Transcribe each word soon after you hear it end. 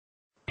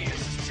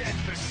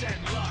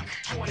10% luck,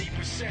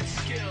 20%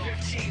 skill,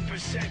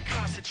 15%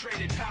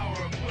 concentrated power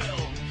of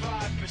will,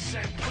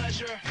 5%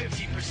 pleasure,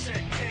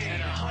 50% pain,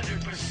 and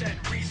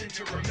 100% reason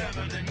to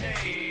remember the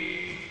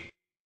name.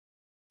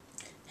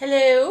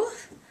 Hello.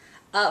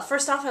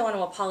 First off, I want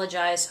to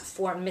apologize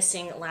for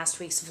missing last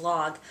week's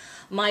vlog.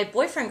 My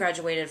boyfriend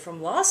graduated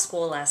from law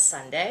school last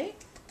Sunday,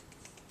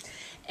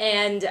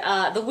 and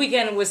the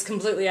weekend was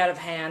completely out of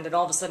hand, and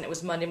all of a sudden it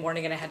was Monday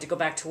morning and I had to go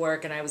back to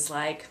work, and I was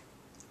like,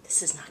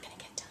 this is not going to get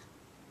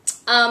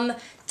done.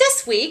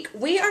 This week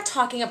we are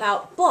talking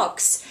about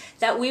books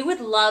that we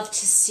would love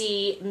to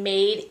see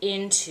made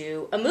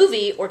into a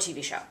movie or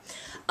TV show.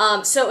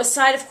 So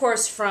aside, of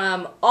course,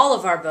 from all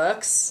of our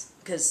books,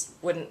 because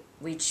wouldn't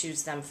we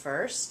choose them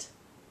first?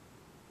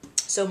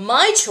 So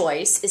my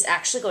choice is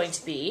actually going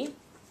to be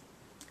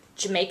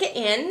Jamaica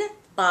Inn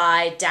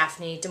by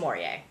Daphne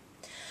DuMaurier.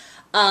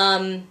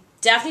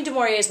 Daphne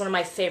DuMaurier is one of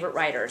my favorite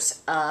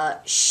writers.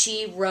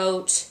 She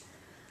wrote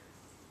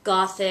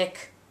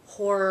gothic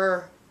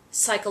horror,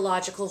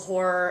 psychological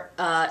horror,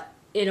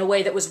 in a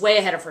way that was way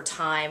ahead of her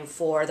time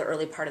for the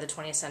early part of the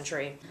 20th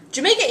century.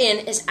 Jamaica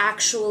Inn is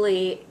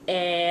actually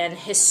an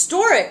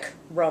historic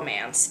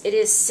romance. It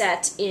is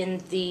set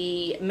in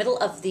the middle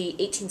of the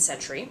 18th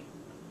century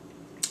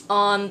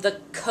on the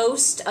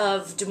coast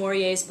of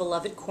DuMaurier's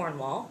beloved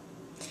Cornwall.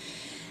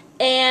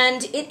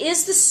 And it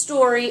is the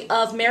story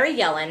of Mary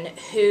Yellen,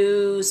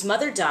 whose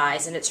mother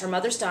dies, and it's her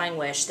mother's dying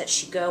wish that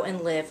she go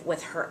and live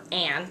with her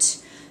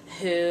aunt,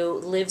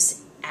 who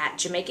lives at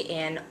Jamaica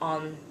Inn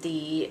on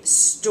the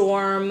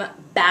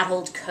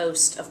storm-battled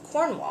coast of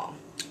Cornwall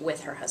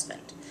with her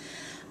husband.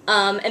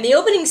 And the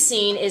opening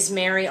scene is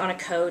Mary on a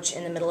coach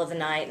in the middle of the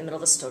night, in the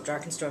middle of a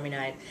dark and stormy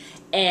night,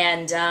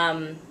 and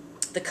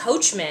the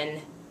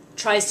coachman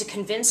tries to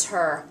convince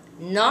her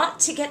not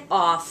to get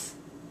off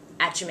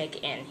at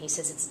Jamaica Inn. He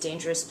says it's a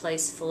dangerous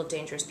place full of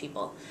dangerous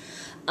people.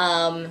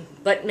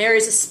 But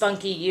Mary's a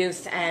spunky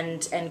youth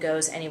and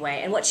goes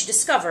anyway. And what she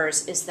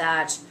discovers is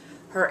that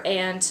her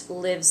aunt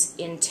lives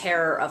in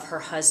terror of her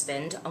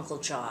husband, Uncle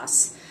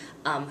Joss,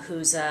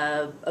 who's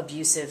a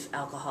abusive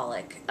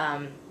alcoholic.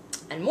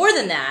 And more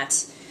than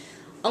that,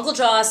 Uncle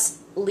Joss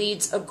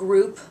leads a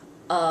group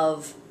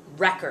of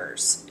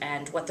wreckers.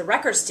 And what the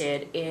wreckers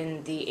did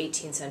in the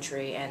 18th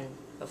century and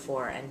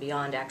before and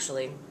beyond,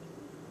 actually,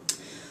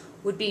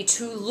 would be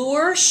to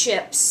lure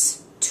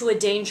ships to a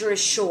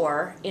dangerous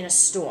shore in a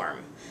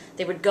storm.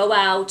 They would go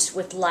out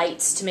with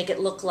lights to make it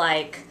look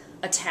like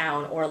a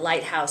town or a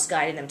lighthouse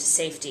guiding them to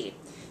safety.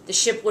 The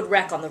ship would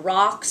wreck on the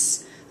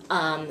rocks.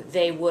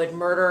 They would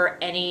murder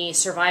any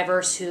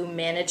survivors who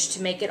managed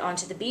to make it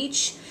onto the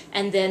beach,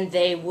 and then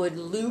they would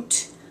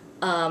loot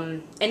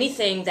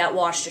anything that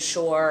washed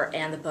ashore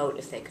and the boat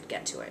if they could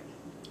get to it.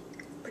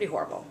 Pretty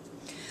horrible.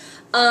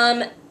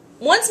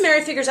 Once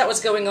Mary figures out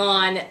what's going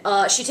on,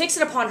 she takes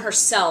it upon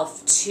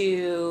herself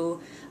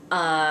to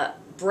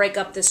break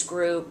up this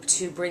group,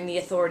 to bring the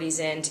authorities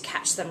in, to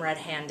catch them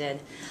red-handed.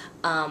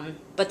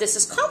 But this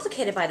is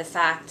complicated by the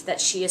fact that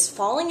she is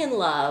falling in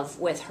love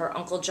with her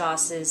Uncle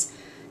Joss's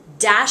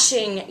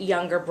dashing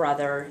younger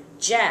brother,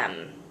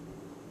 Jem,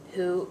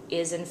 who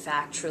is in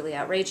fact truly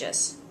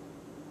outrageous.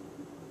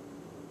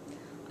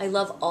 I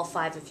love all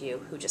 5 of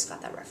you who just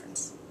got that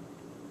reference.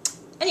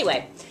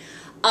 Anyway,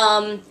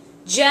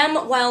 Jem,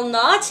 while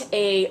not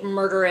a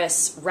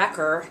murderous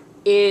wrecker,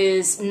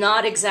 is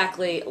not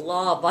exactly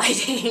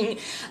law-abiding,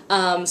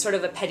 sort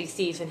of a petty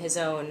thief in his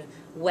own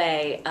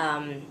way,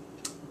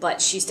 but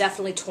she's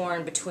definitely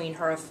torn between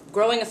her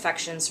growing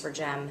affections for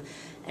Jem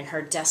and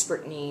her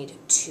desperate need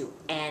to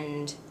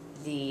end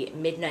the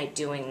midnight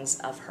doings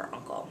of her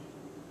uncle.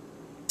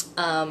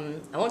 I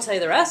won't tell you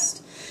the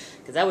rest,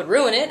 because that would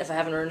ruin it if I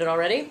haven't ruined it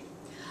already.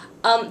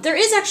 There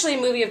is actually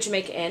a movie of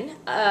Jamaica Inn.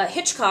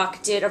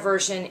 Hitchcock did a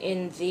version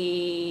in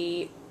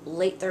the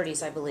late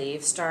 30s, I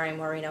believe, starring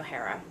Maureen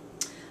O'Hara.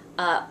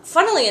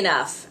 Funnily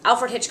enough,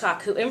 Alfred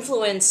Hitchcock, who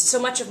influenced so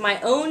much of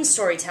my own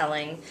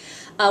storytelling,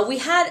 we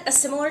had a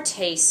similar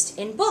taste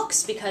in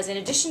books, because in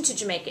addition to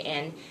Jamaica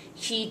Inn,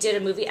 he did a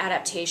movie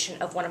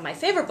adaptation of one of my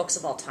favorite books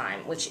of all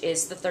time, which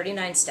is The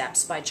 39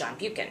 Steps by John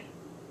Buchan.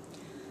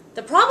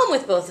 The problem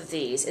with both of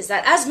these is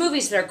that as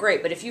movies they're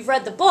great, but if you've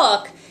read the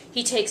book,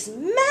 he takes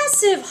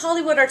massive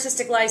Hollywood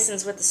artistic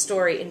license with the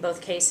story in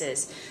both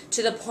cases,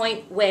 to the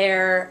point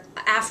where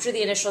after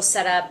the initial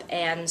setup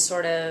and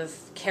sort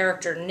of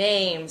character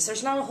names,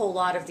 there's not a whole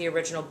lot of the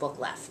original book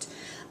left.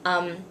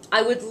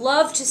 I would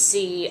love to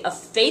see a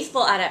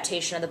faithful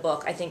adaptation of the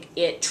book. I think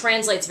it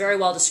translates very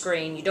well to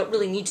screen. You don't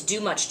really need to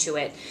do much to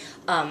it.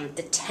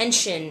 The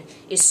tension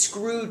is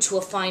screwed to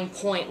a fine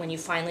point when you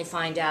finally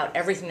find out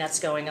everything that's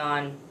going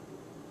on.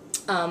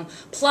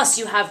 Plus,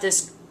 you have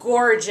this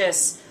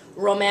gorgeous,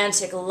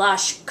 romantic,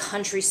 lush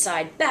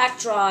countryside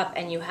backdrop,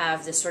 and you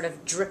have this sort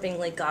of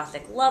drippingly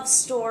gothic love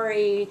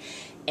story,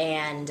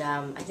 and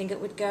I think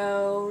it would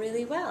go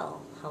really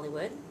well,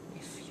 Hollywood,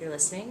 if you're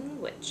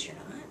listening, which you're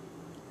not.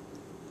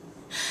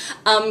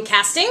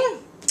 Casting?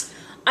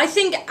 I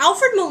think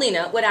Alfred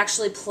Molina would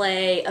actually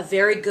play a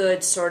very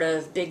good sort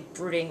of big,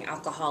 brooding,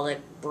 alcoholic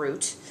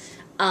brute.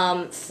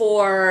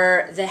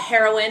 For the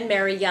heroine,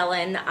 Mary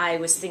Yellen, I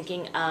was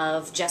thinking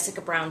of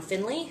Jessica Brown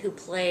Finley, who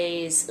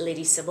plays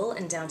Lady Sybil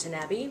in Downton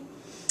Abbey.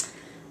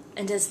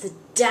 And as the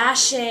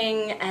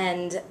dashing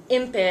and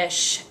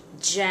impish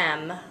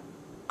gem,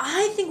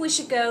 I think we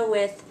should go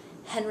with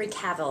Henry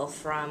Cavill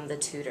from The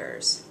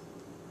Tudors.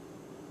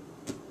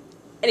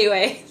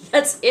 Anyway,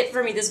 that's it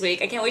for me this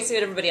week. I can't wait to see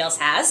what everybody else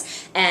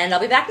has, and I'll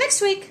be back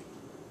next week.